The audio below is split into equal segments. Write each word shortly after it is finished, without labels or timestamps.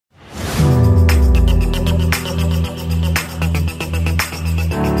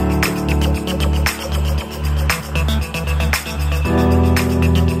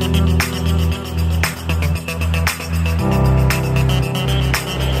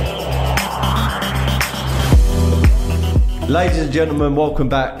Ladies and gentlemen, welcome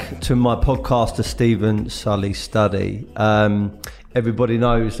back to my podcast, The Stephen Sully Study. Everybody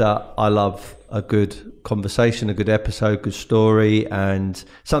knows that I love a good conversation, a good episode, good story, and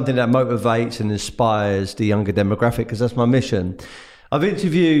something that motivates and inspires the younger demographic, because that's my mission. I've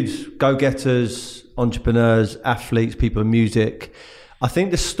interviewed go-getters, entrepreneurs, athletes, people in music. I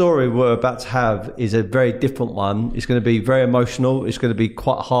think the story we're about to have is a very different one. It's going to be very emotional. It's going to be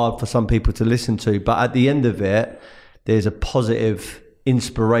quite hard for some people to listen to, but at the end of it, there's a positive,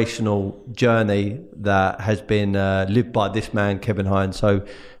 inspirational journey that has been lived by this man, Kevin Hines. So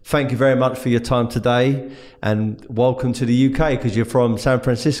thank you very much for your time today, and welcome to the UK, because you're from San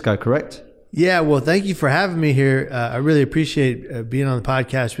Francisco, correct? Yeah, well, thank you for having me here. I really appreciate being on the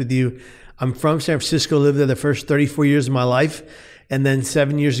podcast with you. I'm from San Francisco, lived there the first 34 years of my life, and then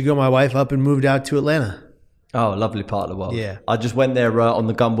 7 years ago, my wife up and moved out to Atlanta. Oh, lovely part of the world. Yeah. I just went there on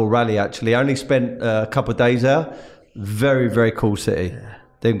the Gumball Rally, actually. I only spent a couple of days there. Very, very cool city. Yeah.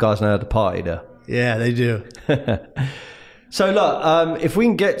 Them guys know how to party there. Yeah, they do. So look, if we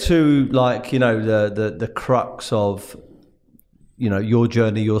can get to the crux of, your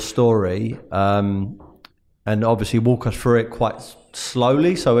journey, your story, and obviously walk us through it quite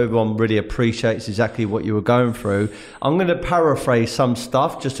slowly so everyone really appreciates exactly what you were going through. I'm going to paraphrase some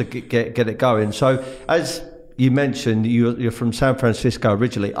stuff just to get it going. So as you mentioned, you're from San Francisco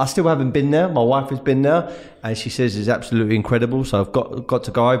originally. I still haven't been there. My wife has been there, and she says it's absolutely incredible. So I've got to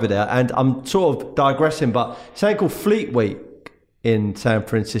go over there. And I'm sort of digressing, but something called Fleet Week in San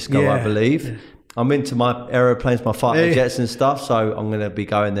Francisco, I believe. Yeah. I'm into my aeroplanes, my fighter jets and stuff. So I'm going to be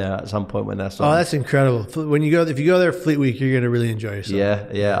going there at some point when that's on. Oh, that's incredible! If you go there Fleet Week, you're going to really enjoy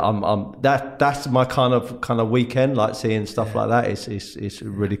yourself. Yeah. That's my kind of weekend, like seeing stuff like that. It's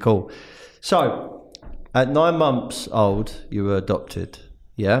really cool. So, at 9 months old, you were adopted,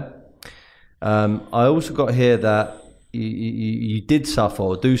 yeah? I also got here that you did suffer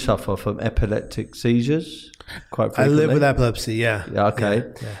or do suffer from epileptic seizures quite frequently. I live with epilepsy, yeah. Yeah,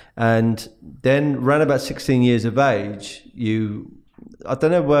 okay. Yeah. And then around about 16 years of age, I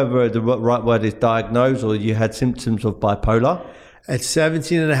don't know whether the right word is diagnosed, or you had symptoms of bipolar. At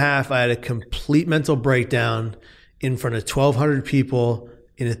 17 and a half, I had a complete mental breakdown in front of 1,200 people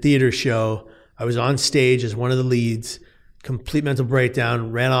in a theater show. I was on stage as one of the leads, complete mental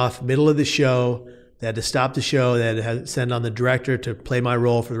breakdown, ran off middle of the show. They had to stop the show. They had to send on the director to play my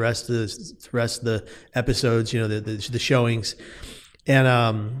role for the rest of the episodes, the showings. And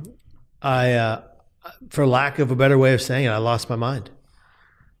I, for lack of a better way of saying it, I lost my mind.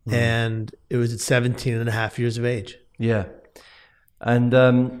 Mm. And it was at 17 and a half years of age. Yeah. And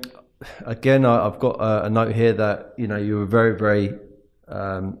again, I've got a note here that, you were very, very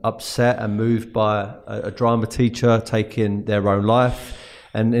upset and moved by a drama teacher taking their own life.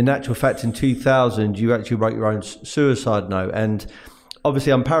 And in actual fact, in 2000, you actually wrote your own suicide note. And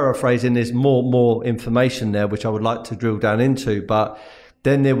obviously, I'm paraphrasing, there's more information there, which I would like to drill down into. But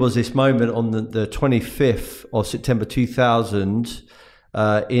then there was this moment on the 25th of September 2000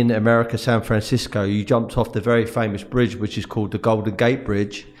 in America, San Francisco. You jumped off the very famous bridge, which is called the Golden Gate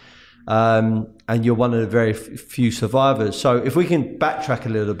Bridge. And you're one of the very few survivors. So if we can backtrack a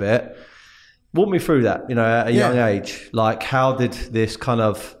little bit, walk me through that, at a young age. Like, how did this kind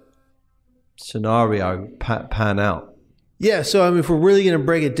of scenario pan out? Yeah, so if we're really going to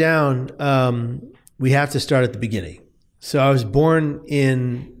break it down, we have to start at the beginning. So I was born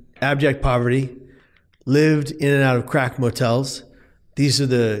in abject poverty, lived in and out of crack motels. These are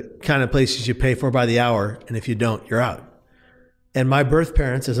the kind of places you pay for by the hour, and if you don't, you're out. And my birth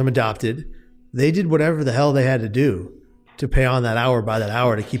parents, as I'm adopted, they did whatever the hell they had to do to pay on that hour by that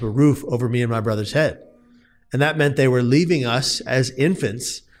hour to keep a roof over me and my brother's head. And that meant they were leaving us as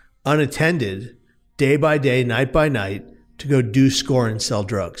infants unattended, day by day, night by night, to go do score and sell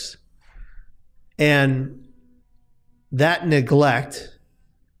drugs. And that neglect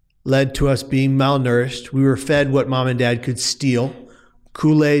led to us being malnourished. We were fed what mom and dad could steal.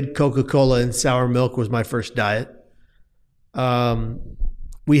 Kool-Aid, Coca-Cola, and sour milk was my first diet.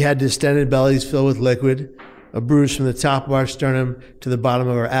 We had distended bellies filled with liquid, a bruise from the top of our sternum to the bottom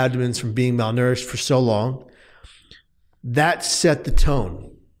of our abdomens from being malnourished for so long. That set the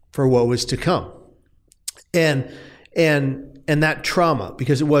tone for what was to come. And that trauma,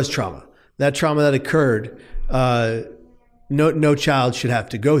 because it was trauma, that trauma that occurred, no child should have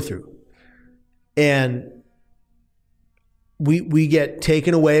to go through. And we get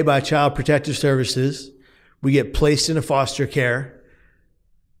taken away by Child Protective Services. We get placed into foster care,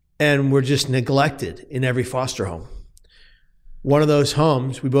 and we're just neglected in every foster home. One of those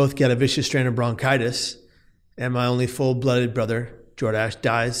homes, we both get a vicious strain of bronchitis, and my only full-blooded brother, Jordash,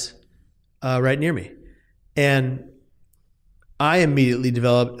 dies right near me. And I immediately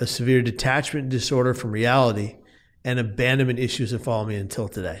developed a severe detachment disorder from reality, and abandonment issues have followed me until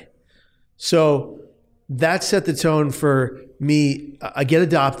today. So that set the tone for me. I get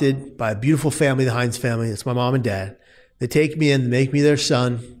adopted by a beautiful family, the Hines family. It's my mom and dad. They take me in, make me their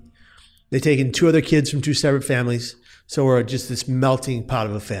son. They take in 2 other kids from 2 separate families. So we're just this melting pot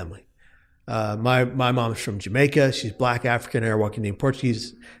of a family. My mom's from Jamaica. She's Black, African, Arawakan,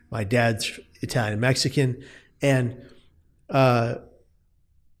 Portuguese. My dad's Italian and Mexican. And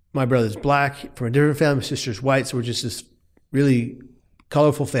my brother's Black from a different family. My sister's white. So we're just this really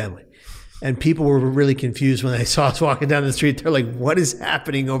colorful family. And people were really confused when they saw us walking down the street. They're like, what is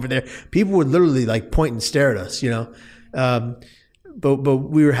happening over there? People would literally like point and stare at us, but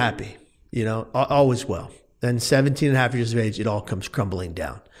we were happy, all was well. Then 17 and a half years of age, it all comes crumbling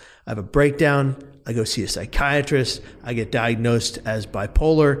down. I have a breakdown. I go see a psychiatrist. I get diagnosed as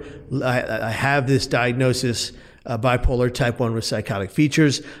bipolar. I have this diagnosis, bipolar type 1 with psychotic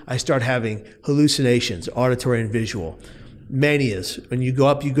features. I start having hallucinations, auditory and visual. Manias. When you go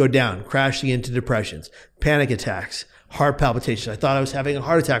up, you go down, crashing into depressions, panic attacks, heart palpitations. I thought I was having a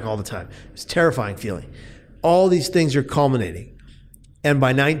heart attack all the time. It's a terrifying feeling. All these things are culminating. And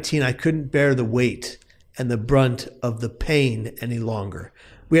by 19, I couldn't bear the weight and the brunt of the pain any longer.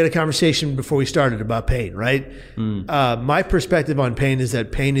 We had a conversation before we started about pain, right? My perspective on pain is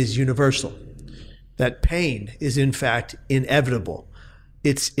that pain is universal, that pain is in fact inevitable.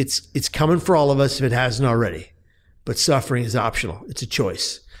 It's coming for all of us if it hasn't already. But suffering is optional. It's a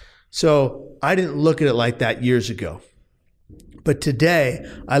choice. So I didn't look at it like that years ago. But today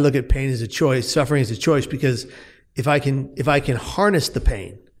I look at pain as a choice, suffering as a choice, because if I can harness the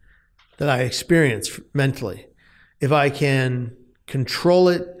pain that I experience mentally, if I can control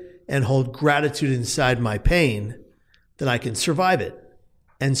it and hold gratitude inside my pain, then I can survive it.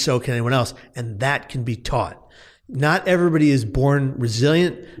 And so can anyone else. And that can be taught. Not everybody is born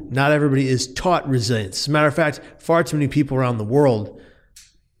resilient. Not everybody is taught resilience. As a matter of fact, far too many people around the world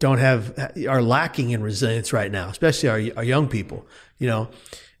are lacking in resilience right now, especially our young people.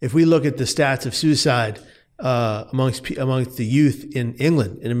 If we look at the stats of suicide amongst the youth in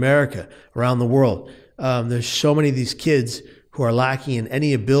England, in America, around the world, there's so many of these kids who are lacking in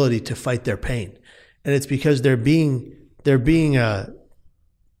any ability to fight their pain, and it's because they're being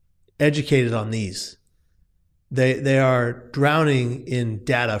educated on these. They are drowning in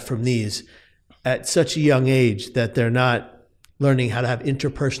data from these at such a young age that they're not learning how to have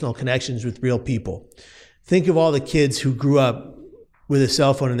interpersonal connections with real people. Think of all the kids who grew up with a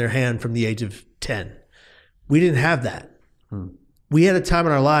cell phone in their hand from the age of 10. We didn't have that. We had a time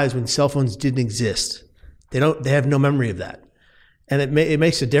in our lives when cell phones didn't exist. They have no memory of that. And it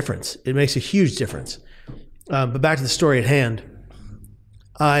makes a difference. It makes a huge difference. But back to the story at hand.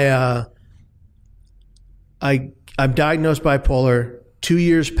 I'm diagnosed bipolar. 2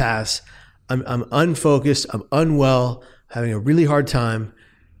 years pass. I'm unfocused. I'm unwell, having a really hard time,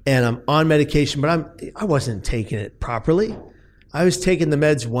 and I'm on medication, but I wasn't taking it properly. I was taking the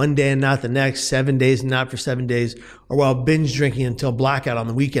meds one day and not the next, 7 days and not for 7 days, or while binge drinking until blackout on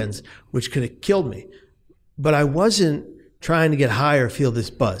the weekends, which could have killed me. But I wasn't trying to get high or feel this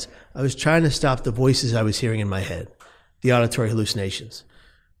buzz. I was trying to stop the voices I was hearing in my head, the auditory hallucinations.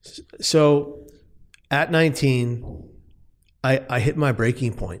 So at 19, I hit my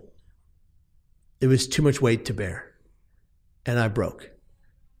breaking point. It was too much weight to bear, and I broke.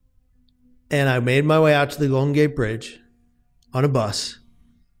 And I made my way out to the Golden Gate Bridge on a bus,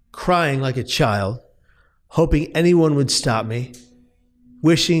 crying like a child, hoping anyone would stop me,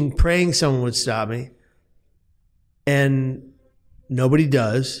 praying someone would stop me. And nobody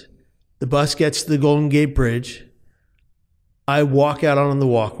does. The bus gets to the Golden Gate Bridge. I walk out on the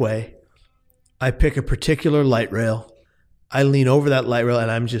walkway. I pick a particular light rail. I lean over that light rail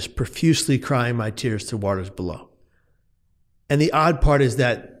and I'm just profusely crying my tears to waters below. And the odd part is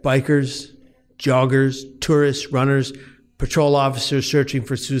that bikers, joggers, tourists, runners, patrol officers searching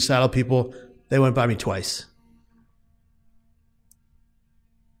for suicidal people, they went by me twice.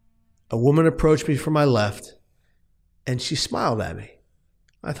 A woman approached me from my left and she smiled at me.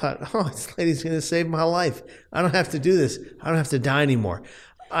 I thought, oh, this lady's going to save my life. I don't have to do this. I don't have to die anymore.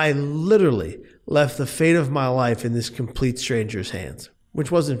 I literally left the fate of my life in this complete stranger's hands,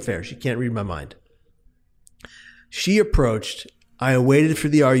 which wasn't fair. She can't read my mind. She approached. I waited for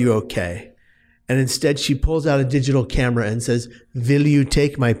the "Are you okay?" And instead she pulls out a digital camera and says, "Will you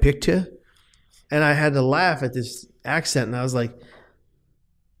take my picture?" And I had to laugh at this accent, and I was like,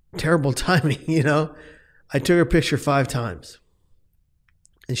 terrible timing, you know? I took her picture 5 times,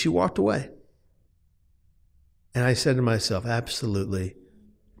 and she walked away. And I said to myself, absolutely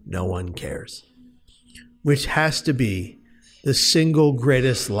no one cares, which has to be The single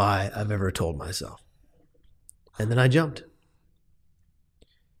greatest lie I've ever told myself. And then I jumped.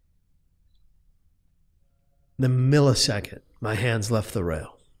 The millisecond my hands left the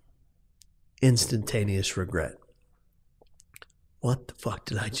rail, instantaneous regret. What the fuck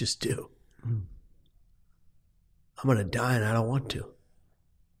did I just do? I'm going to die and I don't want to.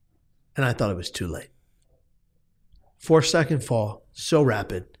 And I thought it was too late. 4-second fall, so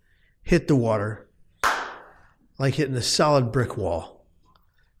rapid, hit the water like hitting a solid brick wall.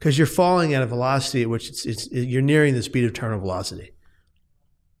 Because you're falling at a velocity at which you're nearing the speed of terminal velocity.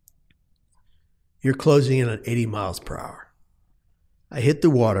 You're closing in on 80 miles per hour. I hit the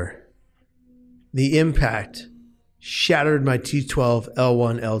water. The impact shattered my T12,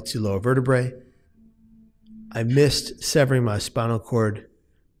 L1, L2 lower vertebrae. I missed severing my spinal cord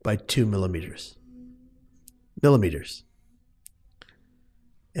by 2 millimeters.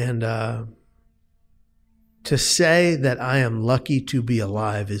 And to say that I am lucky to be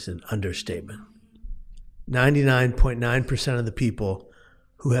alive is an understatement. 99.9% of the people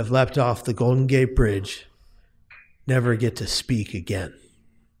who have leapt off the Golden Gate Bridge never get to speak again.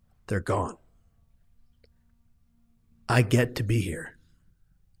 They're gone. I get to be here.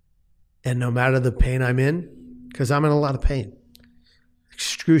 And no matter the pain I'm in, because I'm in a lot of pain,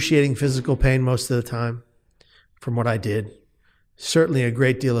 excruciating physical pain most of the time from what I did, certainly a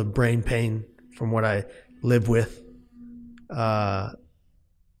great deal of brain pain from what I live with. No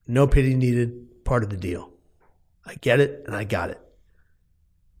pity needed, part of the deal. I get it and I got it.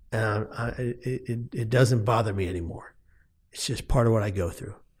 And it doesn't bother me anymore. It's just part of what I go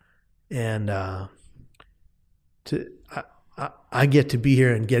through. And I get to be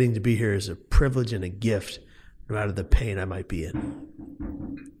here, and getting to be here is a privilege and a gift, no matter the pain I might be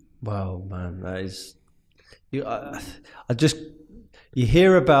in. Wow, man, that is... You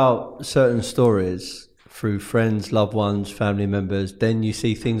hear about certain stories through friends, loved ones, family members, then you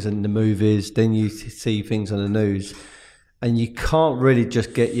see things in the movies, then you see things on the news, and you can't really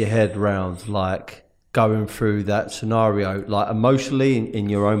just get your head around like going through that scenario, like emotionally in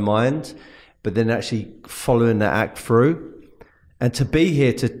your own mind, but then actually following that act through. And to be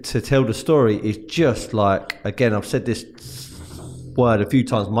here to tell the story is just like, again, I've said this word a few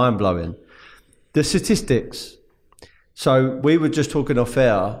times, mind-blowing. The statistics. So we were just talking off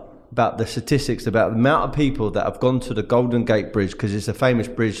air about the statistics, about the amount of people that have gone to the Golden Gate Bridge, because it's a famous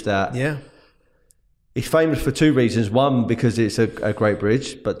bridge that... Yeah. It's famous for two reasons. One, because it's a great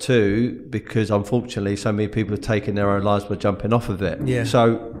bridge, but two, because unfortunately so many people have taken their own lives by jumping off of it. Yeah.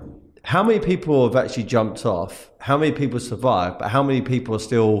 So how many people have actually jumped off? How many people survived? But how many people are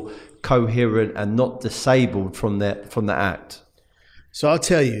still coherent and not disabled from the act? So I'll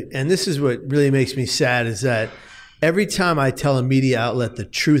tell you, and this is what really makes me sad, is that every time I tell a media outlet the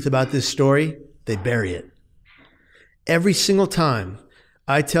truth about this story, they bury it. Every single time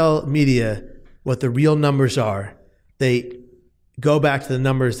I tell media what the real numbers are, they go back to the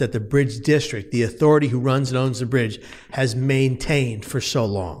numbers that the bridge district, the authority who runs and owns the bridge, has maintained for so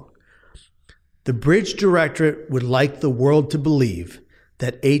long. The bridge directorate would like the world to believe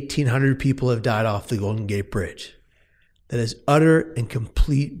that 1,800 people have died off the Golden Gate Bridge. That is utter and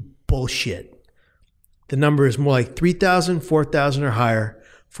complete bullshit. The number is more like 3,000, 4,000 or higher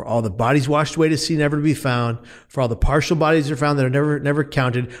for all the bodies washed away to sea, never to be found, for all the partial bodies that are found that are never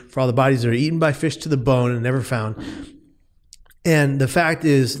counted, for all the bodies that are eaten by fish to the bone and never found. And the fact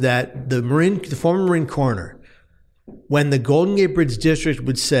is that the former Marine coroner, when the Golden Gate Bridge District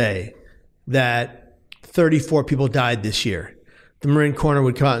would say that 34 people died this year, the Marine coroner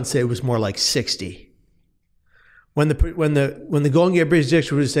would come out and say it was more like 60. When the Golden Gate Bridge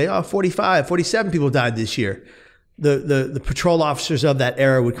District would say, 45, 47 people died this year, the patrol officers of that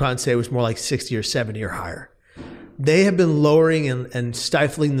era would come out and say it was more like 60 or 70 or higher. They have been lowering and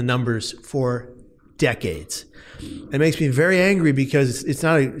stifling the numbers for decades. It makes me very angry because it's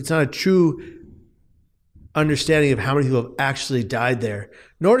not a true understanding of how many people have actually died there,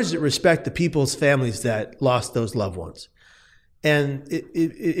 nor does it respect the people's families that lost those loved ones. And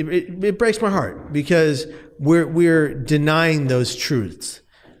it breaks my heart because we're denying those truths.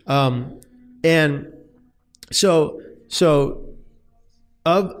 And so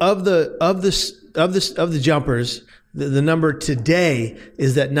of the jumpers, the number today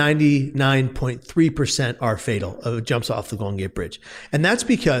is that 99.3% are fatal of jumps off the Golden Gate Bridge, and that's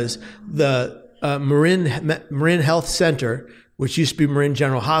because the Marin Health Center, which used to be Marin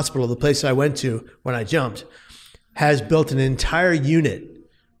General Hospital, the place I went to when I jumped, has built an entire unit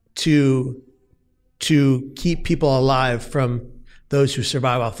to keep people alive from those who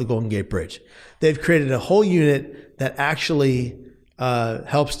survive off the Golden Gate Bridge. They've created a whole unit that actually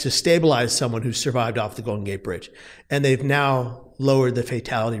helps to stabilize someone who survived off the Golden Gate Bridge. And they've now lowered the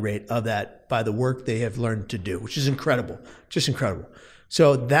fatality rate of that by the work they have learned to do, which is incredible, just incredible.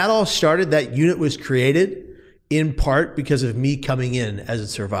 So that all started, that unit was created in part because of me coming in as a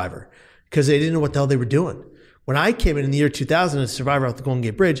survivor, because they didn't know what the hell they were doing. When I came in the year 2000 as a survivor off the Golden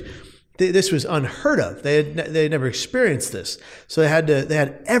Gate Bridge, this was unheard of. They had never experienced this. So they had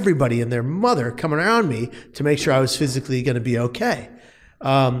everybody and their mother coming around me to make sure I was physically going to be okay.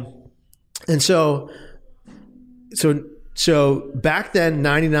 And so back then,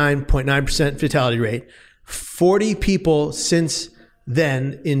 99.9% fatality rate, 40 people since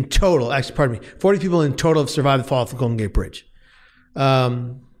then in total, 40 people in total have survived the fall off the Golden Gate Bridge.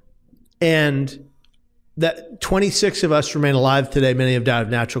 And that 26 of us remain alive today. Many have died of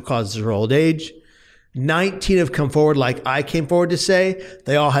natural causes or old age. 19 have come forward like I came forward to say.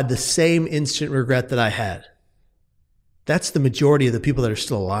 They all had the same instant regret that I had. That's the majority of the people that are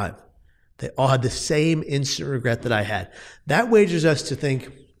still alive. They all had the same instant regret that I had. That wagers us to think,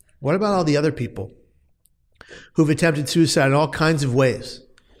 what about all the other people who've attempted suicide in all kinds of ways,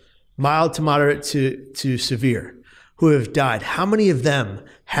 mild to moderate to severe, who have died? How many of them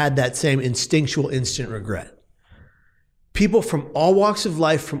had that same instinctual instant regret? People from all walks of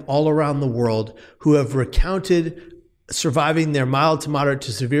life, from all around the world, who have recounted surviving their mild to moderate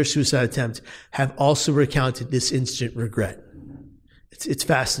to severe suicide attempt, have also recounted this instant regret. It's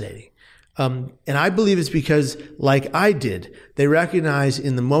fascinating. And I believe it's because, like I did, they recognize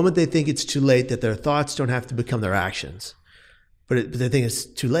in the moment they think it's too late that their thoughts don't have to become their actions. But they think it's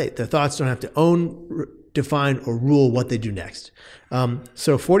too late. Their thoughts don't have to own, define, or rule what they do next.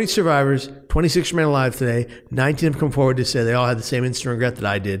 So 40 survivors, 26 remain alive today, 19 have come forward to say they all had the same instant regret that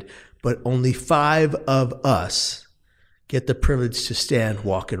I did, but only 5 of us get the privilege to stand,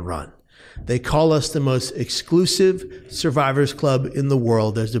 walk, and run. They call us the most exclusive survivors club in the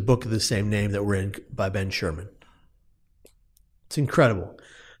world. There's a book of the same name that we're in by Ben Sherman. It's incredible.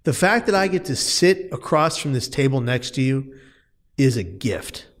 The fact that I get to sit across from this table next to you is a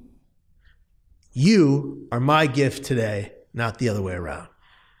gift. You are my gift today, not the other way around.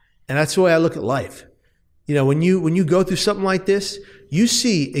 And that's the way I look at life. You know, when you go through something like this, you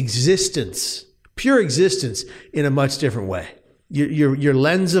see existence, pure existence, in a much different way. Your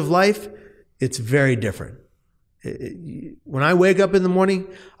lens of life, it's very different. When I wake up in the morning,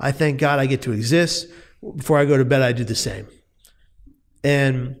 I thank God I get to exist. Before I go to bed, I do the same.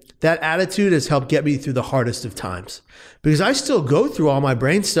 And that attitude has helped get me through the hardest of times, because I still go through all my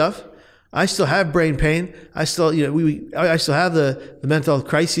brain stuff. I still have brain pain. I still, I still have the mental health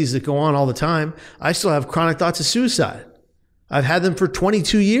crises that go on all the time. I still have chronic thoughts of suicide. I've had them for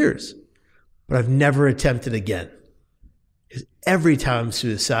 22 years, but I've never attempted again. Because every time I'm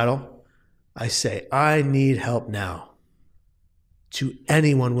suicidal, I say, I need help now, to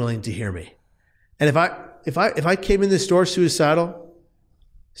anyone willing to hear me. And if I came in this door suicidal,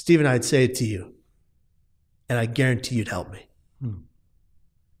 Stephen, I'd say it to you, and I guarantee you'd help me.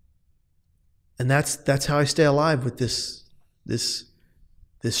 And that's how I stay alive with this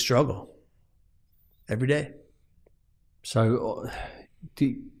struggle every day. So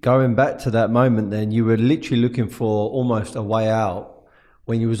going back to that moment, then you were literally looking for almost a way out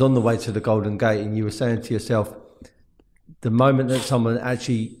when you was on the way to the Golden Gate, and you were saying to yourself, the moment that someone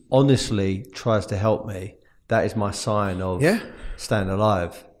actually honestly tries to help me, that is my sign of staying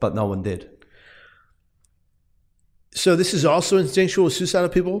alive. But no one did. So this is also instinctual with suicidal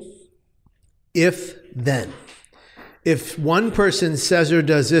people. If then. If one person says or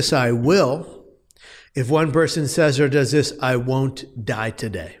does this, I will. If one person says or does this, I won't die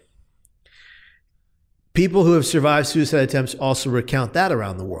today. People who have survived suicide attempts also recount that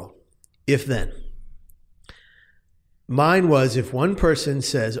around the world. If then. Mine was, if one person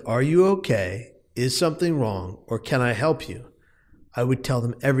says, are you okay? Is something wrong? Or can I help you? I would tell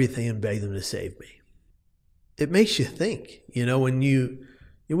them everything and beg them to save me. It makes you think, when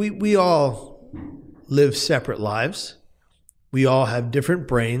we all live separate lives. We all have different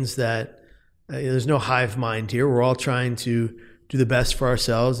brains that there's no hive mind here. We're all trying to do the best for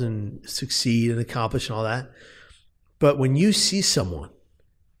ourselves and succeed and accomplish and all that. But when you see someone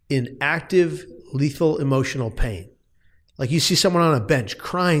in active, lethal emotional pain, like you see someone on a bench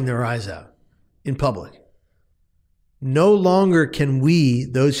crying their eyes out in public, no longer can we,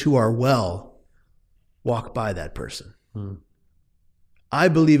 those who are well, walk by that person. I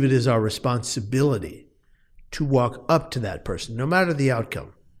believe it is our responsibility to walk up to that person, no matter the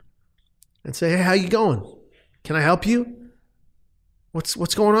outcome, and say, hey, how you going? Can I help you?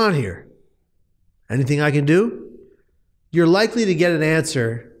 What's going on here? Anything I can do? You're likely to get an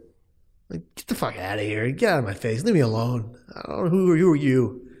answer Like, get the fuck out of here. Get out of my face. Leave me alone. I don't know who are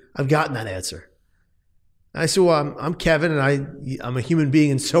you. I've gotten that answer. And I said, well, I'm Kevin, and I'm a human being,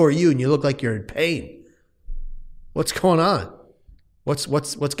 and so are you, and you look like you're in pain. What's going on? What's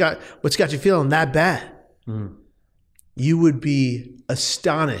got you feeling that bad? Mm. You would be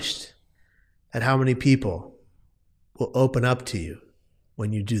astonished at how many people will open up to you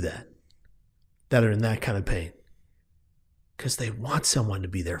when you do that are in that kind of pain. Because they want someone to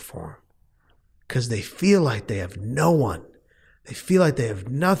be there for them. Because they feel like they have no one. They feel like they have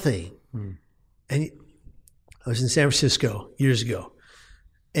nothing. Mm. And I was in San Francisco years ago,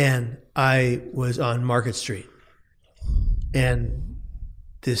 and I was on Market Street. And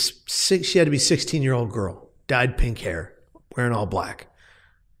she had to be 16-year-old girl, dyed pink hair, wearing all black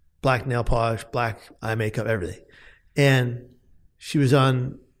nail polish, black eye makeup, everything. And she was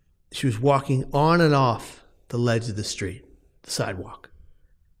walking on and off the ledge of the street, the sidewalk,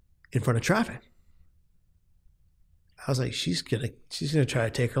 in front of traffic. I was like, she's gonna try to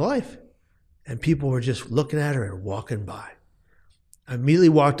take her life. And people were just looking at her and walking by. I immediately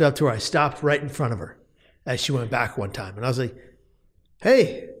walked up to her. I stopped right in front of her as she went back one time. And I was like,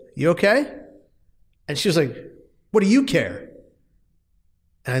 hey, you okay? And she was like, what do you care?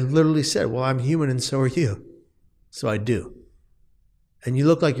 And I literally said, well, I'm human and so are you. So I do. And you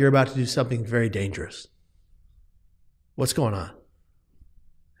look like you're about to do something very dangerous. What's going on?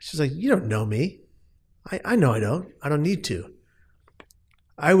 She's like, you don't know me. I know I don't. I don't need to.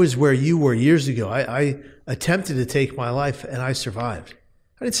 I was where you were years ago. I attempted to take my life and I survived.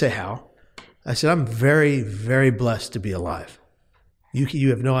 I didn't say how. I said, I'm very, very blessed to be alive. You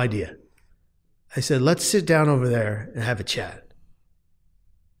have no idea. I said, let's sit down over there and have a chat.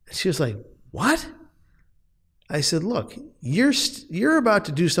 And she was like, what? I said, look, you're about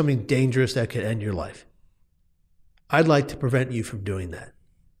to do something dangerous that could end your life. I'd like to prevent you from doing that,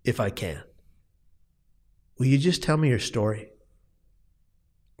 if I can. Will you just tell me your story?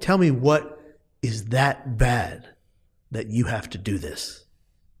 Tell me what is that bad that you have to do this?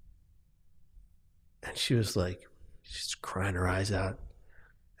 And she was like, she's crying her eyes out.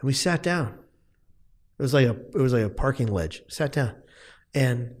 And we sat down. It was like a parking ledge. Sat down.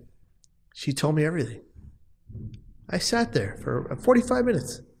 And she told me everything. I sat there for 45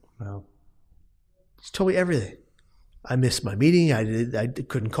 minutes. Wow. She told me everything. I missed my meeting. I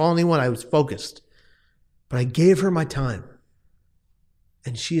couldn't call anyone. I was focused. But I gave her my time.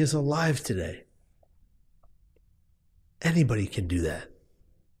 And she is alive today. Anybody can do that.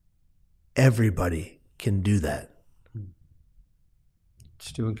 Everybody can do that.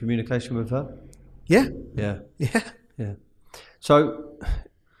 Still in communication with her? Yeah. Yeah. Yeah. Yeah. So,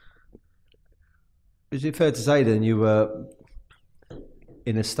 is it fair to say then you were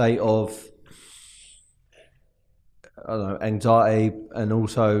in a state of, I don't know, anxiety and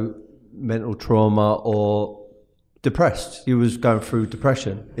also mental trauma or depressed? You was going through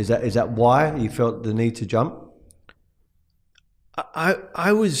depression. Is that why you felt the need to jump?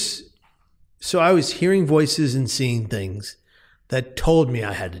 I was hearing voices and seeing things that told me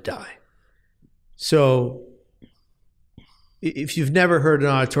I had to die. So if you've never heard an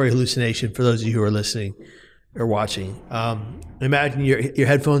auditory hallucination, for those of you who are listening or watching, imagine your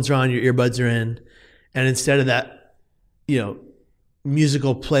headphones are on, your earbuds are in, and instead of that,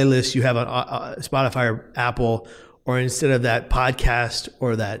 musical playlist you have on Spotify or Apple, or instead of that podcast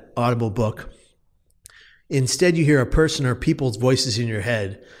or that Audible book, instead you hear a person or people's voices in your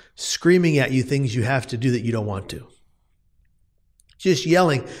head screaming at you things you have to do that you don't want to. Just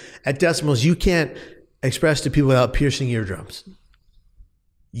yelling at decimals you can't express to people without piercing eardrums.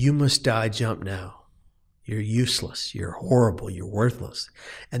 You must die, jump now. You're useless. You're horrible. You're worthless.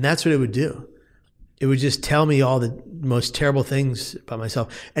 And that's what it would do. It would just tell me all the most terrible things about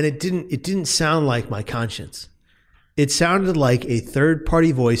myself. And it didn't sound like my conscience. It sounded like a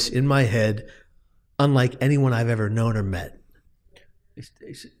third-party voice in my head, unlike anyone I've ever known or met.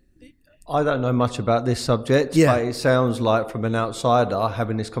 I don't know much about this subject, but it sounds like from an outsider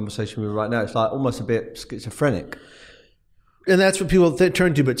having this conversation with you right now, it's like almost a bit schizophrenic. And that's what people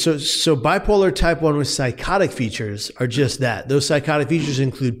turn to. But so bipolar type 1 with psychotic features are just that. Those psychotic features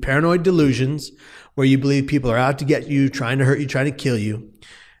include paranoid delusions, where you believe people are out to get you, trying to hurt you, trying to kill you.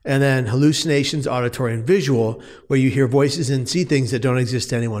 And then hallucinations, auditory and visual, where you hear voices and see things that don't exist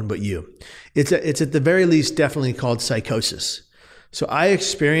to anyone but you. It's at the very least definitely called psychosis. So I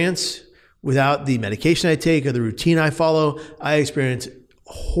experience, without the medication I take or the routine I follow, I experience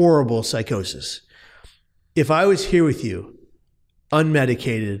horrible psychosis. If I was here with you,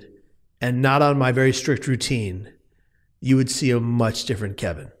 unmedicated, and not on my very strict routine, you would see a much different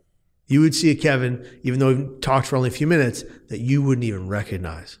Kevin. You would see a Kevin, even though we talked for only a few minutes, that you wouldn't even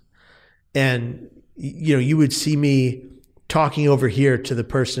recognize. And, you would see me talking over here to the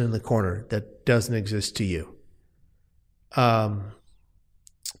person in the corner that doesn't exist to you.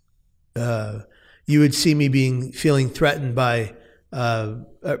 You would see me feeling threatened by,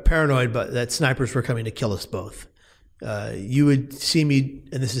 paranoid, but that snipers were coming to kill us both. You would see me,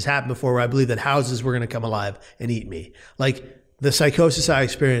 and this has happened before, where I believe that houses were going to come alive and eat me. Like, the psychosis I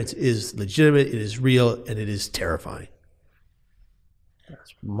experience is legitimate, it is real, and it is terrifying.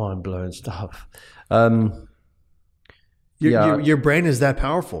 That's mind-blowing stuff. Your brain is that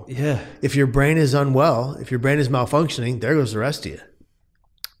powerful. Yeah. If your brain is unwell, if your brain is malfunctioning, there goes the rest of you.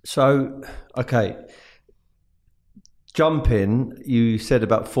 So, okay. Jumping, you said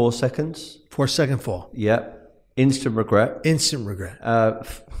about 4 seconds. 4-second fall. Yeah. Instant regret. Instant regret. I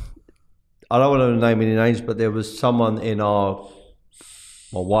don't want to name any names, but there was someone in my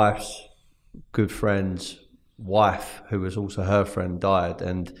wife's good friend's wife, who was also her friend, died,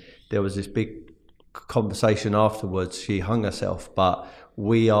 and there was this big conversation afterwards. She hung herself, but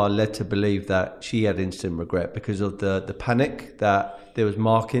we are led to believe that she had instant regret because of the panic, that there was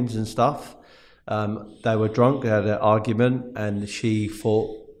markings and stuff. They were drunk, they had an argument, and she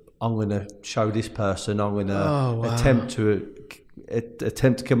thought, I'm going to show this person, I'm going to attempt to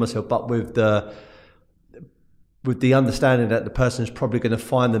kill myself, but with the understanding that the person is probably going to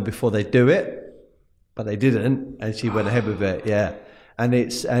find them before they do it, but they didn't, and she went ahead with it. Yeah.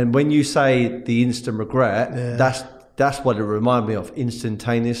 And when you say the instant regret, that's what it reminded me of,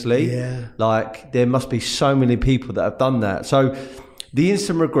 instantaneously. Yeah. Like, there must be so many people that have done that. So the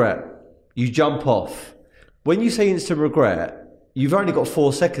instant regret, you jump off. When you say instant regret, you've only got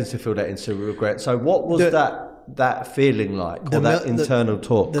 4 seconds to feel that instant regret. So what was that feeling like, or that internal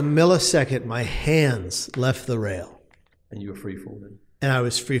talk? The millisecond my hands left the rail. And you were free falling. And I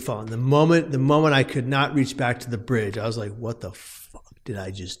was free falling. The moment I could not reach back to the bridge, I was like, what the fuck did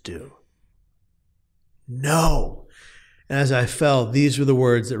I just do? No. And as I fell, these were the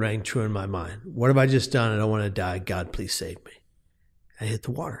words that rang true in my mind. What have I just done? I don't want to die. God, please save me. I hit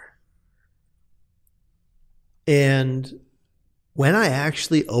the water. And when I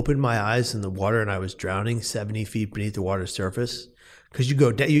actually opened my eyes in the water and I was drowning 70 feet beneath the water's surface, because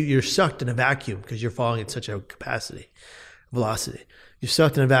you're sucked in a vacuum because you're falling at such a velocity. You're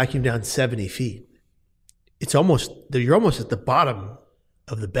sucked in a vacuum down 70 feet. You're almost at the bottom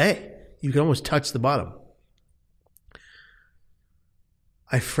of the bay. You can almost touch the bottom.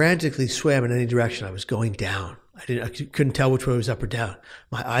 I frantically swam in any direction. I was going down. I couldn't tell which way was up or down.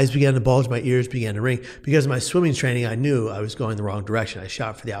 My eyes began to bulge. My ears began to ring. Because of my swimming training, I knew I was going the wrong direction. I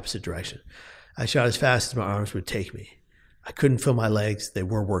shot for the opposite direction. I shot as fast as my arms would take me. I couldn't feel my legs. They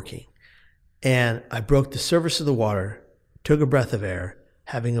were working. And I broke the surface of the water, took a breath of air,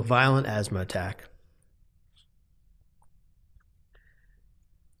 having a violent asthma attack.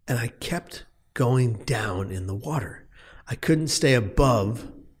 And I kept going down in the water. I couldn't stay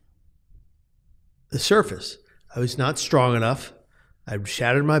above the surface. I was not strong enough. I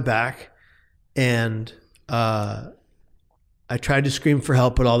shattered my back, and I tried to scream for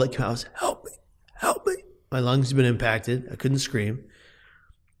help, but all that came out was, help me, help me. My lungs had been impacted. I couldn't scream.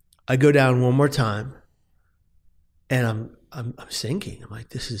 I go down one more time, and I'm sinking. I'm like,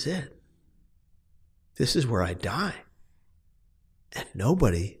 this is it. This is where I die. And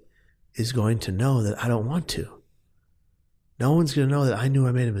nobody is going to know that I don't want to. No one's going to know that I knew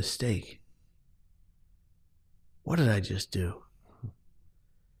I made a mistake. What did I just do?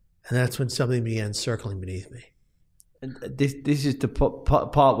 And that's when something began circling beneath me. And this is the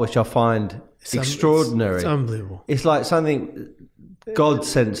part which I find extraordinary. It's unbelievable. It's like something, God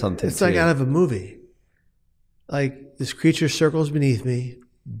sent something. It's like out of a movie. Like, this creature circles beneath me,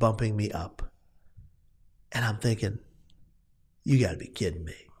 bumping me up. And I'm thinking, you got to be kidding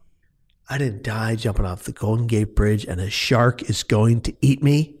me. I didn't die jumping off the Golden Gate Bridge and a shark is going to eat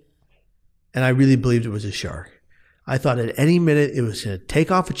me. And I really believed it was a shark. I thought at any minute it was going to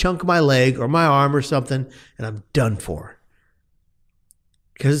take off a chunk of my leg or my arm or something, and I'm done for.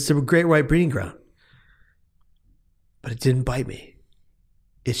 Because it's a great white breeding ground. But it didn't bite me.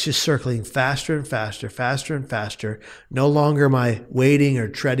 It's just circling faster and faster, faster and faster. No longer am I wading or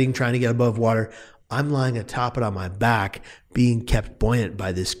treading, trying to get above water. I'm lying atop it on my back, being kept buoyant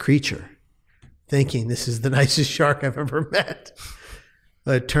by this creature, thinking this is the nicest shark I've ever met.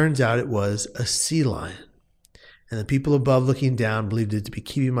 But it turns out it was a sea lion. And the people above looking down believed it to be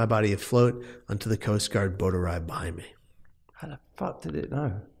keeping my body afloat until the Coast Guard boat arrived behind me. How the fuck did it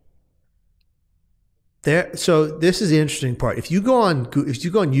know? So this is the interesting part. If you go on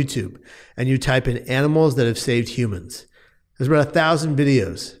YouTube and you type in animals that have saved humans, there's about 1,000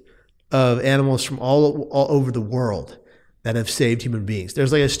 videos of animals from all over the world that have saved human beings.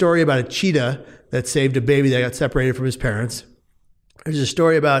 There's like a story about a cheetah that saved a baby that got separated from his parents. There's a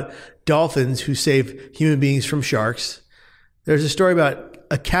story about dolphins who save human beings from sharks. There's a story about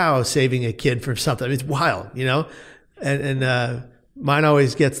a cow saving a kid from something. I mean, it's wild, you know? And mine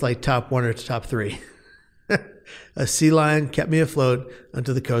always gets like top 1 or top 3. A sea lion kept me afloat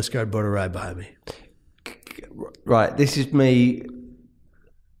until the Coast Guard boat arrived behind me. Right, this is me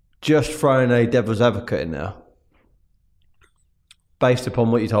just throwing a devil's advocate in now. Based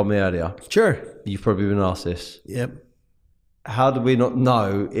upon what you told me earlier. Sure. You've probably been asked this. Yep. How do we not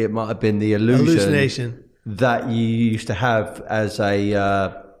know it might have been the hallucination that you used to have as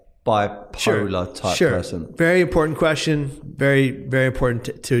a bipolar type person? Very important question. Very, very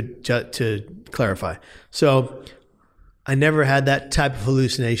important to clarify. So I never had that type of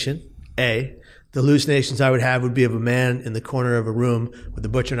hallucination. The hallucinations I would have would be of a man in the corner of a room with a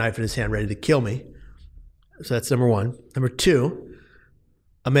butcher knife in his hand ready to kill me. So that's number one. Number two,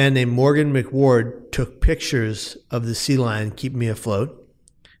 a man named Morgan McWard took pictures of the sea lion keeping me afloat,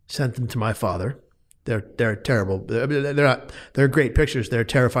 sent them to my father. They're terrible. They're great pictures. They're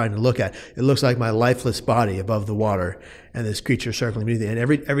terrifying to look at. It looks like my lifeless body above the water and this creature circling beneath it. And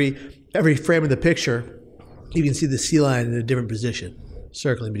every frame of the picture, you can see the sea lion in a different position,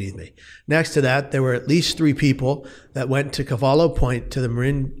 circling beneath me. Next to that, there were at least 3 people that went to Cavallo Point to the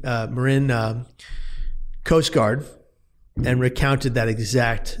Marin Coast Guard and recounted that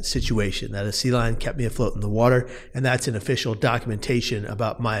exact situation, that a sea lion kept me afloat in the water, and that's an official documentation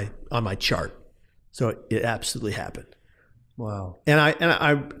about on my chart. So it absolutely happened. Wow. And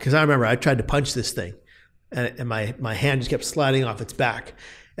I because I remember I tried to punch this thing, and my hand just kept sliding off its back.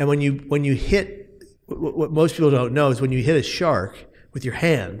 And when you hit, what most people don't know is when you hit a shark with your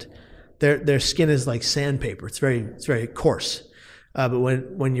hand, their skin is like sandpaper. It's very coarse. But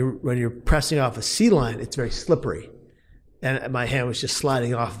when you're pressing off a sea lion, it's very slippery. And my hand was just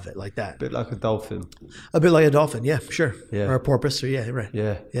sliding off of it like that. A bit like a dolphin. A bit like a dolphin, yeah, sure. Yeah. Or a porpoise, or yeah, right.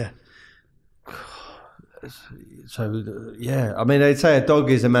 Yeah. Yeah. So, yeah. I mean, they'd say a dog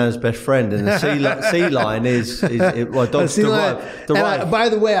is a man's best friend, and a sea lion is well, dogs derive. By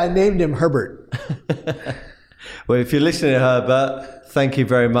the way, I named him Herbert. Well, if you're listening, Herbert, thank you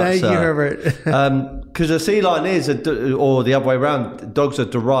very much, Thank you, Herbert. Because a sea lion is, or the other way around, dogs are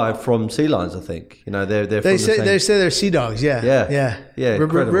derived from sea lions, I think. You know, they're they say they're sea dogs, yeah. Yeah.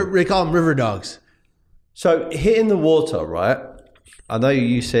 They call them river dogs. So hitting the water, right? I know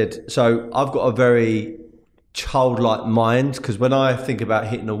you said, so I've got a very childlike mind, because when I think about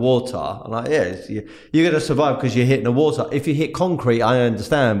hitting the water, I'm like, you're going to survive because you're hitting the water. If you hit concrete, I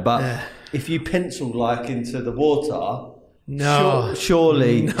understand, but if you pencil like into the water,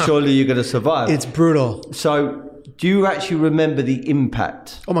 surely you're going to survive. It's brutal. So do you actually remember the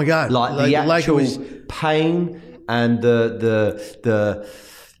impact? Oh my God. Like the actual pain and the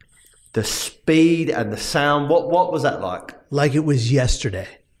speed and the sound. What was that like? Like it was yesterday.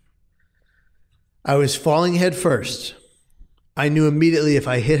 I was falling head first. I knew immediately if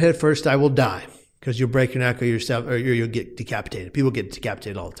I hit head first, I will die, because you'll break your neck or yourself, or you'll get decapitated. People get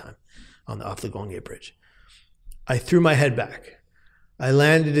decapitated all the time off the Golden Gate Bridge. I threw my head back. I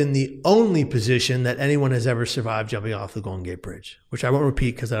landed in the only position that anyone has ever survived jumping off the Golden Gate Bridge, which I won't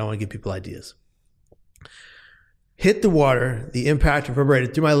repeat because I don't want to give people ideas. Hit the water. The impact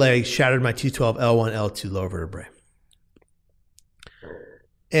reverberated through my legs, shattered my T12, L1, L2 lower vertebrae.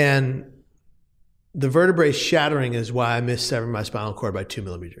 And the vertebrae shattering is why I missed severing my spinal cord by 2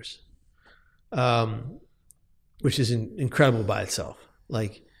 millimeters, which is incredible by itself.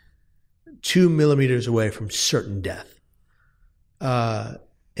 Like 2 millimeters away from certain death.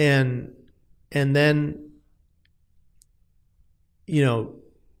 And then, you know,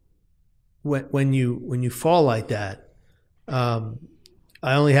 when you fall like that, I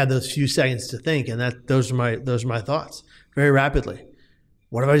only had those few seconds to think, and those are my thoughts very rapidly.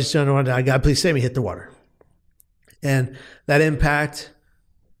 What have I just done? God, please save me, hit the water. And that impact,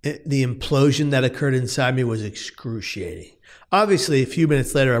 the implosion that occurred inside me was excruciating. Obviously, a few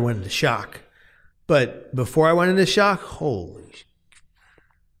minutes later, I went into shock. But before I went into shock,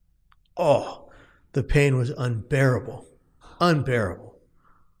 the pain was unbearable. Unbearable.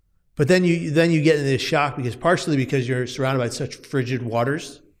 But then you get into this shock partially because you're surrounded by such frigid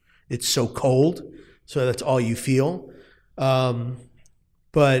waters. It's so cold, so that's all you feel.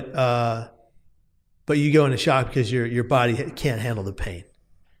 But you go into shock because your body can't handle the pain.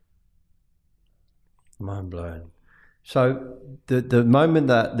 Mind blowing. So the moment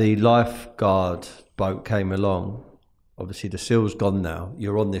that the lifeguard boat came along, obviously the SEAL's gone now.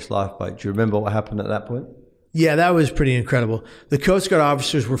 You're on this lifeboat. Do you remember what happened at that point? Yeah, that was pretty incredible. The Coast Guard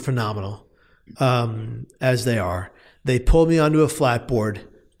officers were phenomenal, as they are. They pulled me onto a flatboard,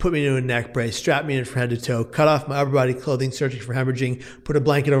 put me into a neck brace, strapped me in from head to toe, cut off my upper body clothing, searching for hemorrhaging, put a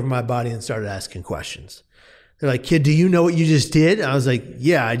blanket over my body, and started asking questions. They're like, kid, do you know what you just did? I was like,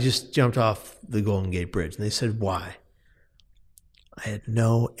 yeah, I just jumped off the Golden Gate Bridge. And they said, why? I had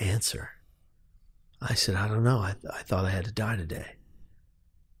no answer. I said, I don't know. I thought I had to die today.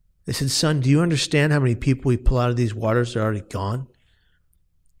 They said, son, do you understand how many people we pull out of these waters are already gone?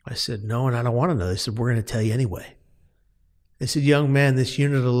 I said, no, and I don't want to know. They said, we're going to tell you anyway. They said, young man, this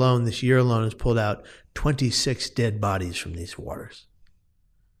unit alone, this year alone, has pulled out 26 dead bodies from these waters.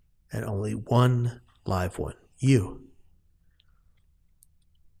 And only one live one. You.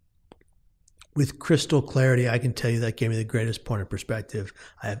 With crystal clarity, I can tell you that gave me the greatest point of perspective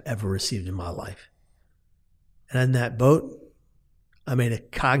I have ever received in my life. And on that boat, I made a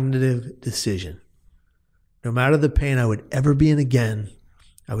cognitive decision. No matter the pain I would ever be in again,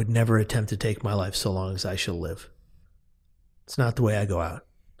 I would never attempt to take my life so long as I shall live. It's not the way I go out.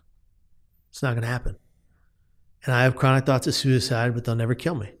 It's not going to happen. And I have chronic thoughts of suicide, but they'll never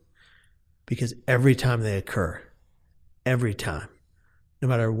kill me. Because every time they occur, every time, no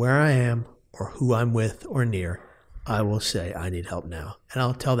matter where I am or who I'm with or near, I will say, I need help now. And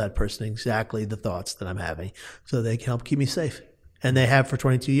I'll tell that person exactly the thoughts that I'm having so they can help keep me safe. And they have for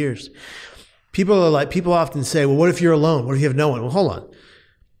 22 years. People often say, well, what if you're alone? What if you have no one? Well, hold on.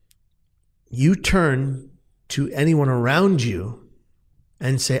 You turn to anyone around you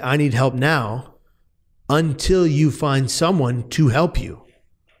and say, I need help now, until you find someone to help you.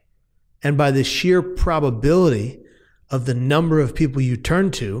 And by the sheer probability of the number of people you turn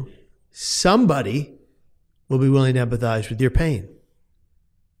to, somebody will be willing to empathize with your pain.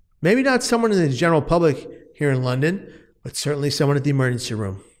 Maybe not someone in the general public here in London, but certainly someone at the emergency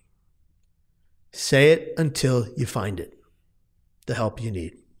room. Say it until you find it, the help you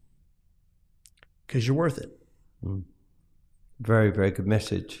need. Because you're worth it. Very, very good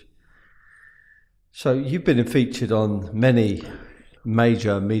message. So you've been featured on many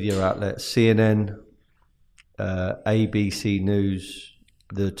major media outlets, CNN, ABC News,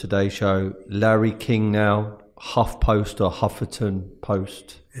 The Today Show, Larry King now, HuffPost or Huffington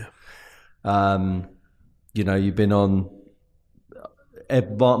Post. Yeah. You've been on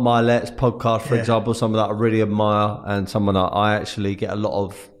Ed Milet's podcast, for example, someone that I really admire and someone that I actually get a lot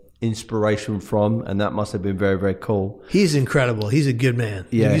of inspiration from, and that must have been very, very cool. He's incredible. He's a good man.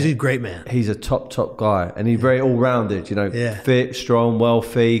 Yeah. He's a great man. He's a top guy, and he's very all-rounded, fit, strong,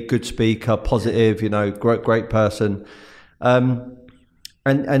 wealthy, good speaker, positive, great person. And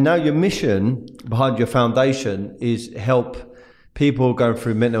now your mission behind your foundation is help people going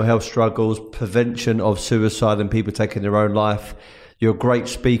through mental health struggles, prevention of suicide and people taking their own life. You're a great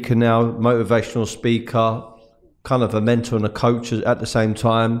speaker now, motivational speaker, kind of a mentor and a coach at the same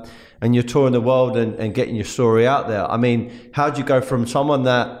time, and you're touring the world and getting your story out there. I mean, how do you go from someone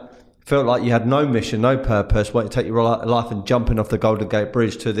that felt like you had no mission, no purpose, wanting to take your life and jumping off the Golden Gate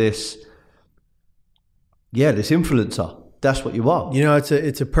Bridge to this influencer? That's what you are.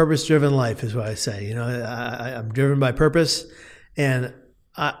 It's a purpose-driven life is what I say. I'm driven by purpose, and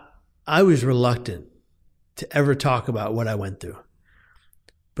I was reluctant to ever talk about what I went through.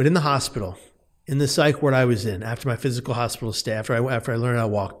 But in the hospital, in the psych ward I was in, after my physical hospital stay, after I learned how to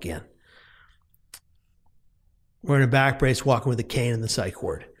walk again, we're in a back brace walking with a cane in the psych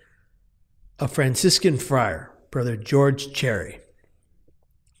ward. A Franciscan friar, Brother George Cherry,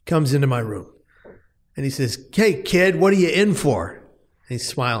 comes into my room. And he says, hey, kid, what are you in for? And he's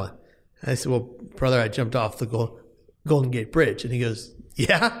smiling. And I said, well, brother, I jumped off the Golden Gate Bridge. And he goes,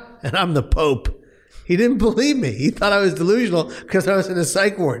 yeah? And I'm the Pope. He didn't believe me. He thought I was delusional because I was in a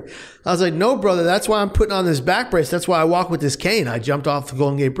psych ward. I was like, no, brother, that's why I'm putting on this back brace. That's why I walk with this cane. I jumped off the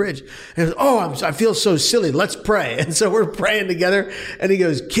Golden Gate Bridge. And he goes, I feel so silly. Let's pray. And so we're praying together. And he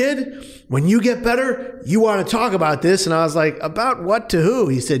goes, kid, when you get better, you want to talk about this. And I was like, about what to who?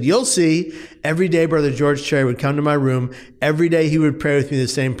 He said, you'll see. Every day, Brother George Cherry would come to my room. Every day he would pray with me the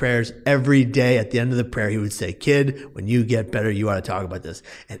same prayers. Every day at the end of the prayer, he would say, kid, when you get better, you want to talk about this.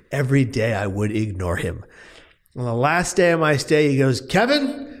 And every day I would ignore him. On the last day of my stay, he goes,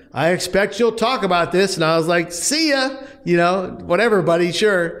 Kevin, I expect you'll talk about this. And I was like, see ya, whatever, buddy,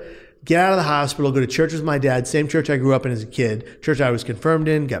 sure. Get out of the hospital, go to church with my dad, same church I grew up in as a kid, church I was confirmed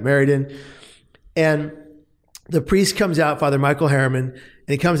in, got married in. And the priest comes out, Father Michael Harriman, and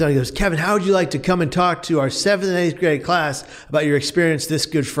he comes out and he goes, Kevin, how would you like to come and talk to our 7th and 8th grade class about your experience this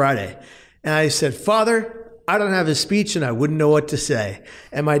Good Friday? And I said, Father, I don't have a speech and I wouldn't know what to say.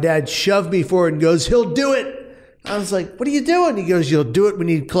 And my dad shoved me forward and goes, he'll do it. I was like, what are you doing? He goes, you'll do it. We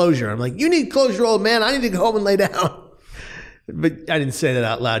need closure. I'm like, you need closure, old man. I need to go home and lay down. But I didn't say that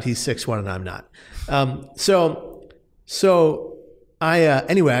out loud. He's 6'1" and I'm not. So So I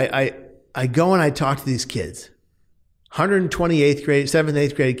go and I talk to these kids, 128th grade, 7th,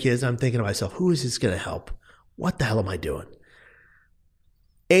 8th grade kids. I'm thinking to myself, who is this going to help? What the hell am I doing?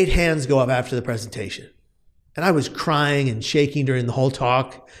 8 hands go up after the presentation. And I was crying and shaking during the whole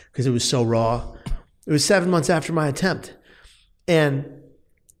talk because it was so raw. It was 7 months after my attempt. And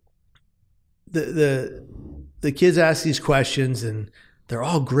the kids ask these questions, and they're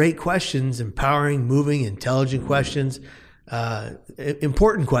all great questions, empowering, moving, intelligent questions,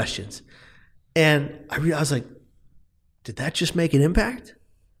 important questions. And I was like, did that just make an impact?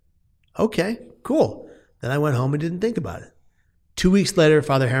 Okay, cool. Then I went home and didn't think about it. 2 weeks later,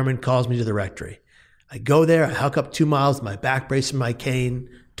 Father Harriman calls me to the rectory. I go there, I hike up 2 miles, my back brace and my cane,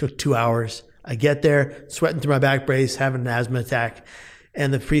 took 2 hours. I get there, sweating through my back brace, having an asthma attack,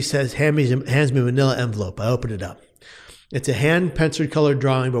 and the priest says, hands me a manila envelope. I open it up. It's a hand penciled colored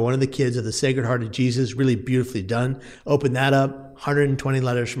drawing by one of the kids of the Sacred Heart of Jesus, really beautifully done. Open that up, 120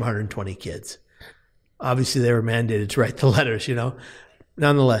 letters from 120 kids. Obviously, they were mandated to write the letters,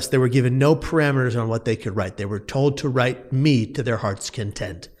 Nonetheless, they were given no parameters on what they could write. They were told to write me to their heart's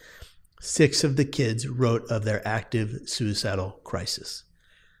content. 6 of the kids wrote of their active suicidal crisis.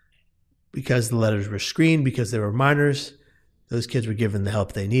 Because the letters were screened, because they were minors, those kids were given the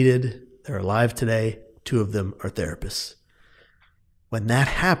help they needed. They're alive today. 2 of them are therapists. When that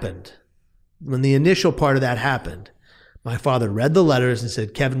happened, when the initial part of that happened, my father read the letters and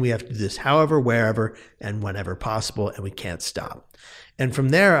said, Kevin, we have to do this however, wherever, and whenever possible, and we can't stop. And from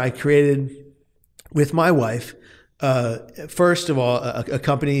there, I created, with my wife, first of all, a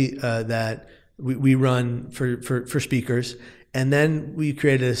company that we run for speakers. And then we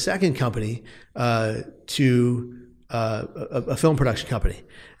created a second company to a film production company.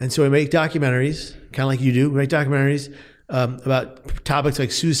 And so we make documentaries, kind of like you do. We make documentaries about topics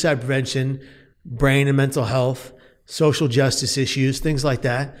like suicide prevention, brain and mental health, social justice issues, things like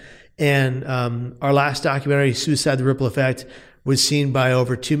that. And our last documentary, Suicide: The Ripple Effect, was seen by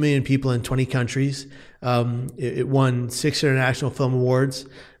over 2 million people in 20 countries. It won 6 international film awards.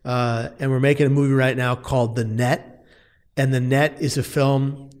 And we're making a movie right now called The Net. And The Net is a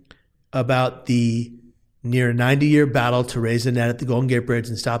film about the near 90-year battle to raise the net at the Golden Gate Bridge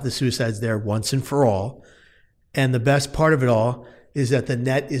and stop the suicides there once and for all. And the best part of it all is that the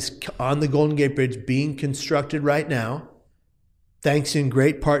net is on the Golden Gate Bridge being constructed right now, thanks in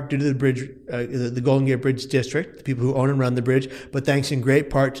great part due to the bridge, the Golden Gate Bridge District, the people who own and run the bridge, but thanks in great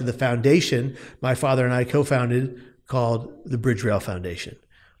part to the foundation my father and I co-founded called the Bridge Rail Foundation.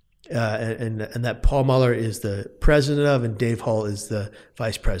 And that Paul Muller is the president of, and Dave Hull is the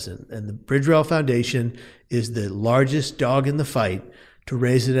vice president. And the Bridge Rail Foundation is the largest dog in the fight to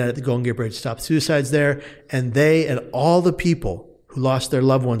raise the net at the Golden Gate Bridge, stop suicides there. And they and all the people who lost their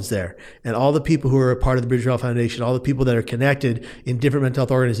loved ones there, and all the people who are a part of the Bridge Rail Foundation, all the people that are connected in different mental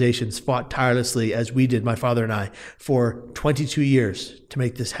health organizations, fought tirelessly, as we did, my father and I, for 22 years to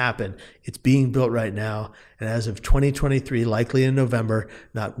make this happen. It's being built right now. And as of 2023, likely in November,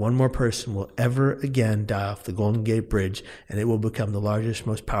 not one more person will ever again die off the Golden Gate Bridge, and it will become the largest,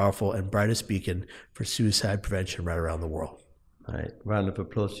 most powerful, and brightest beacon for suicide prevention right around the world. All right. Round of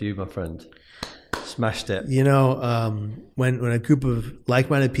applause to you, my friend. Smashed it. When a group of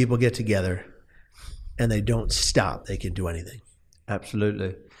like-minded people get together and they don't stop, they can do anything.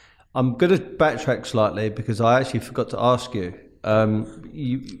 Absolutely. I'm going to backtrack slightly because I actually forgot to ask you.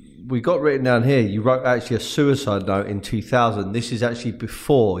 We got written down here, you wrote actually a suicide note in 2000. This is actually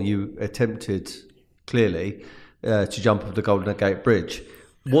before you attempted, clearly, to jump off the Golden Gate Bridge.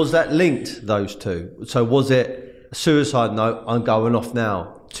 Was that linked, those two? So was it a suicide note, I'm going off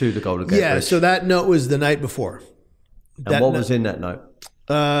now to the Golden Gate Bridge? Yeah, so that note was the night before. And what was in that note?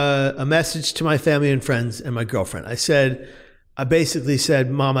 A message to my family and friends and my girlfriend. I basically said,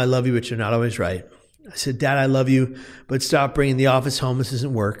 Mom, I love you, but you're not always right. I said, Dad, I love you, but stop bringing the office home. This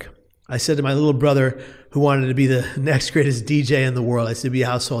isn't work. I said to my little brother, who wanted to be the next greatest DJ in the world, I said, be a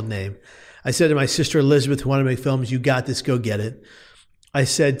household name. I said to my sister Elizabeth, who wanted to make films, you got this, go get it. I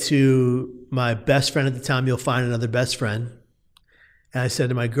said to my best friend at the time, you'll find another best friend. And I said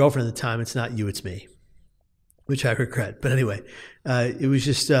to my girlfriend at the time, it's not you, it's me, which I regret. But anyway, it was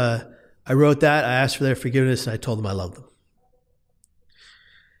just, I wrote that, I asked for their forgiveness, and I told them I loved them.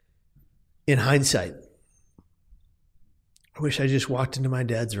 In hindsight, I wish I just walked into my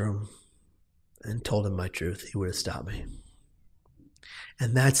dad's room and told him my truth. He would have stopped me.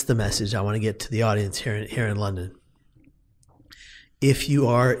 And that's the message I want to get to the audience here in London. If you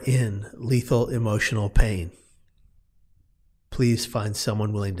are in lethal emotional pain, please find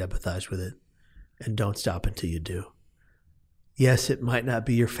someone willing to empathize with it, and don't stop until you do. Yes, it might not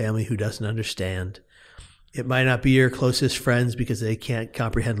be your family who doesn't understand. It might not be your closest friends because they can't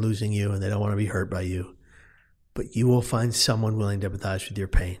comprehend losing you and they don't want to be hurt by you. But you will find someone willing to empathize with your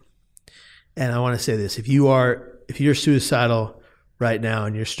pain. And I want to say this, if you're suicidal right now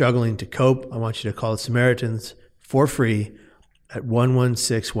and you're struggling to cope, I want you to call the Samaritans for free at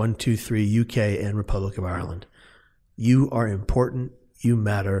 116-123 UK and Republic of Ireland. You are important. You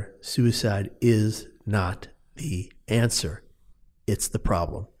matter. Suicide is not the answer. It's the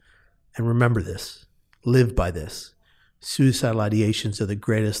problem. And remember this. Live by this. Suicidal ideations are the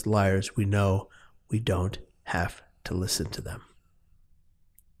greatest liars we know. We don't have to listen to them.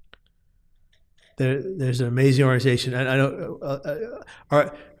 There's an amazing organization. And I don't.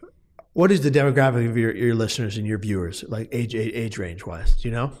 What is the demographic of your listeners and your viewers, like age range wise? Do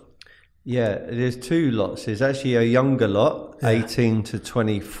you know? Yeah, there's two lots. There's actually a younger lot, 18 to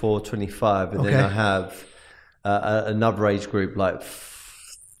 24, 25, and then I have another age group, like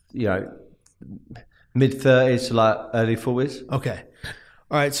mid-30s to like early 40s. Okay.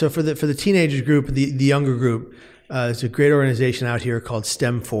 All right. So for the teenagers group, the younger group, there's a great organization out here called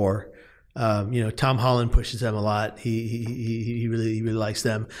STEM4. Tom Holland pushes them a lot. He really likes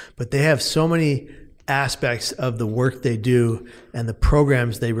them. But they have so many aspects of the work they do and the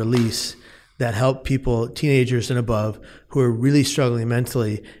programs they release that help people, teenagers and above, who are really struggling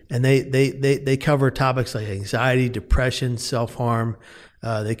mentally. And they cover topics like anxiety, depression, self-harm.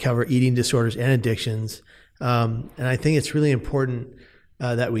 They cover eating disorders and addictions. And I think it's really important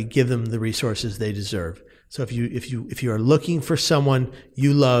that we give them the resources they deserve. So if you are looking for someone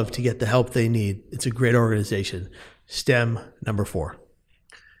you love to get the help they need, it's a great organization. STEM number 4.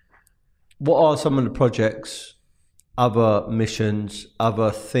 What are some of the projects, other missions,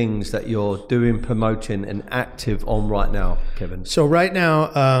 other things that you're doing, promoting, and active on right now, Kevin? So right now,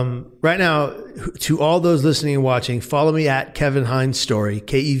 to all those listening and watching, follow me at Kevin Hines Story,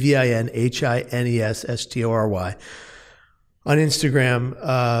 KevinHinesStory on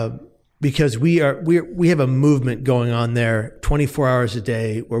Instagram. Because we have a movement going on there 24 hours a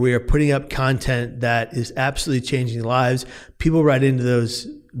day where we are putting up content that is absolutely changing lives. People write into those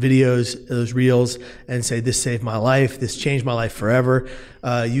videos, those reels, and say, this saved my life. This changed my life forever.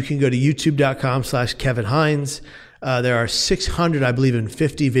 You can go to youtube.com/Kevin Hines. There are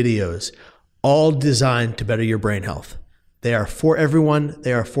 650 videos, all designed to better your brain health. They are for everyone.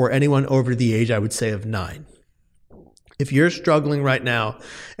 They are for anyone over the age, I would say, of 9. If you're struggling right now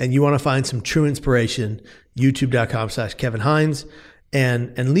and you want to find some true inspiration, youtube.com/Kevin Hines,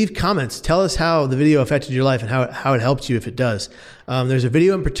 and leave comments. Tell us how the video affected your life and how it helped you if it does. There's a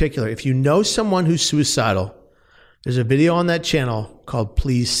video in particular. If you know someone who's suicidal, there's a video on that channel called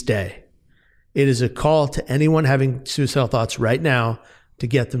Please Stay. It is a call to anyone having suicidal thoughts right now to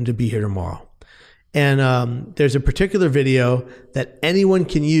get them to be here tomorrow. And there's a particular video that anyone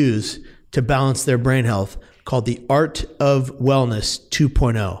can use to balance their brain health called The Art of Wellness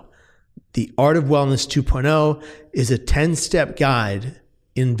 2.0. The Art of Wellness 2.0 is a 10-step guide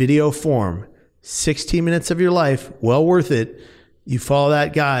in video form, 16 minutes of your life, well worth it. You follow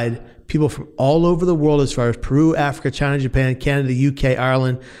that guide. People from all over the world, as far as Peru, Africa, China, Japan, Canada, UK,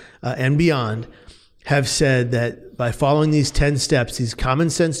 Ireland, and beyond, have said that by following these 10 steps, these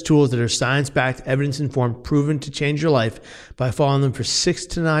common sense tools that are science-backed, evidence-informed, proven to change your life, by following them for 6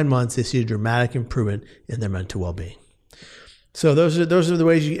 to 9 months, they see a dramatic improvement in their mental well-being. So those are the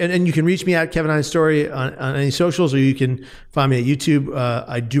ways and you can reach me at Kevin Hines Story on any socials, or you can find me at YouTube.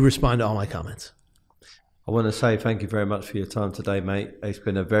 I do respond to all my comments. I want to say thank you very much for your time today, mate. It's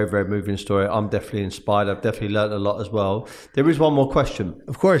been a very, very moving story. I'm definitely inspired. I've definitely learned a lot as well. There is one more question.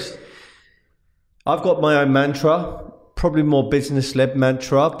 Of course. I've got my own mantra, probably more business-led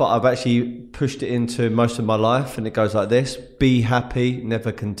mantra, but I've actually pushed it into most of my life, and it goes like this: be happy,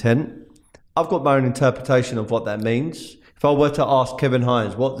 never content. I've got my own interpretation of what that means. If I were to ask Kevin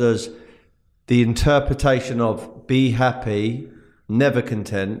Hines, what does the interpretation of be happy, never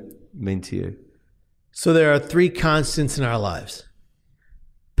content mean to you? So there are 3 constants in our lives: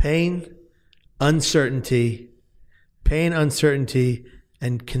 pain, uncertainty,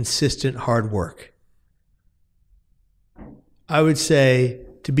 and consistent hard work. I would say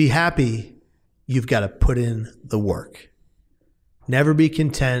to be happy, you've got to put in the work. Never be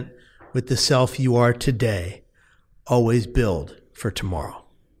content with the self you are today. Always build for tomorrow.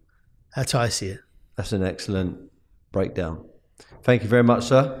 That's how I see it. That's an excellent breakdown. Thank you very much,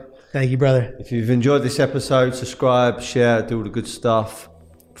 sir. Thank you, brother. If you've enjoyed this episode, subscribe, share, do all the good stuff.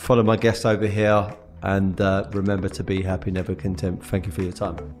 Follow my guest over here, and remember to be happy, never content. Thank you for your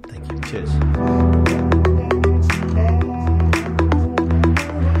time. Thank you. Cheers.